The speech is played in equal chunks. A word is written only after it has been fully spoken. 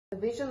The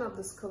vision of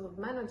the School of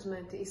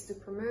Management is to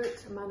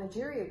promote a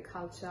managerial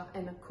culture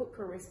and a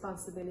corporate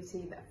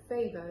responsibility that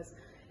favors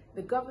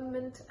the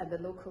government at the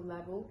local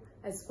level,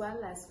 as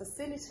well as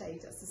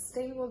facilitate a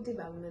sustainable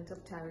development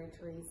of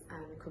territories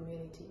and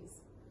communities.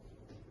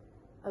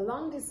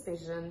 Along this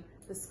vision,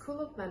 the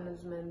School of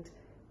Management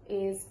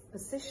is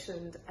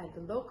positioned at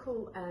the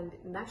local and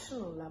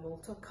national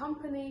level to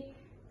accompany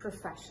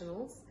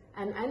professionals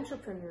and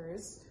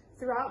entrepreneurs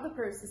throughout the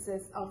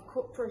processes of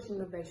corporate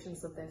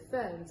innovations of their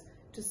firms,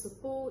 to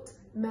support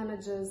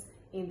managers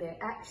in their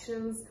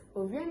actions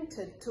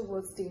oriented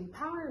towards the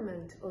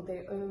empowerment of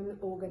their own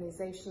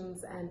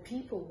organizations and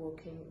people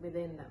working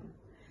within them.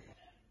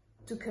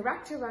 To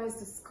characterize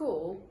the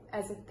school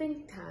as a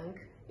think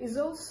tank is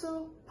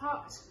also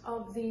part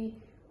of the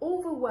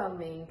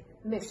overwhelming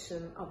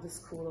mission of the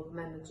School of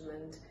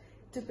Management.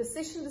 To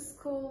position the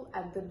school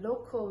at the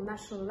local,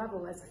 national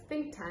level as a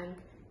think tank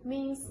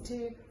means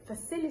to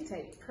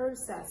facilitate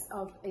process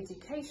of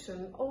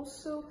education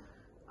also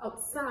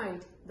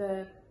outside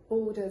the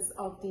borders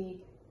of the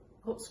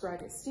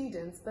postgraduate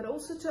students, but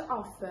also to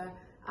offer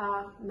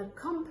an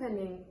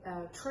accompanying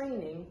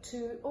training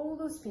to all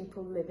those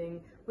people living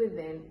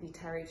within the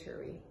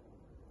territory.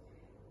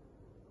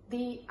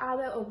 The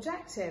other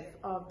objective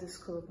of the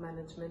School of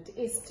Management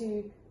is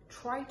to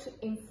try to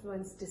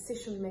influence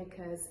decision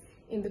makers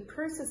in the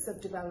process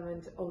of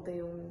development of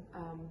their own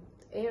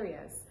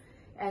areas,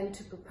 and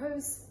to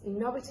propose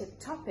innovative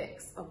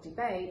topics of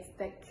debate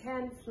that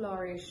can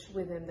flourish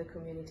within the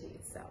community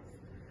itself.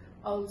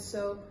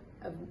 Also,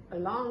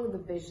 along the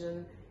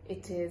vision,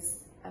 it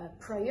is a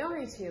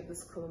priority of the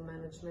School of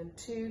Management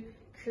to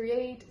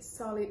create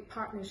solid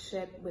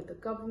partnership with the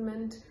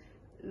government,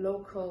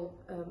 local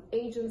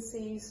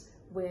agencies,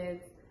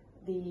 with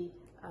the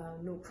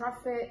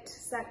non-profit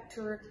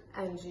sector,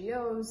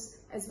 NGOs,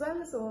 as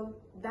well as all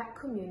that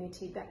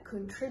community that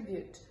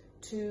contribute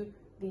to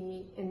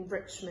the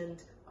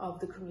enrichment of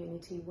the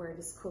community where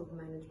the School of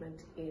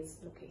Management is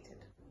located.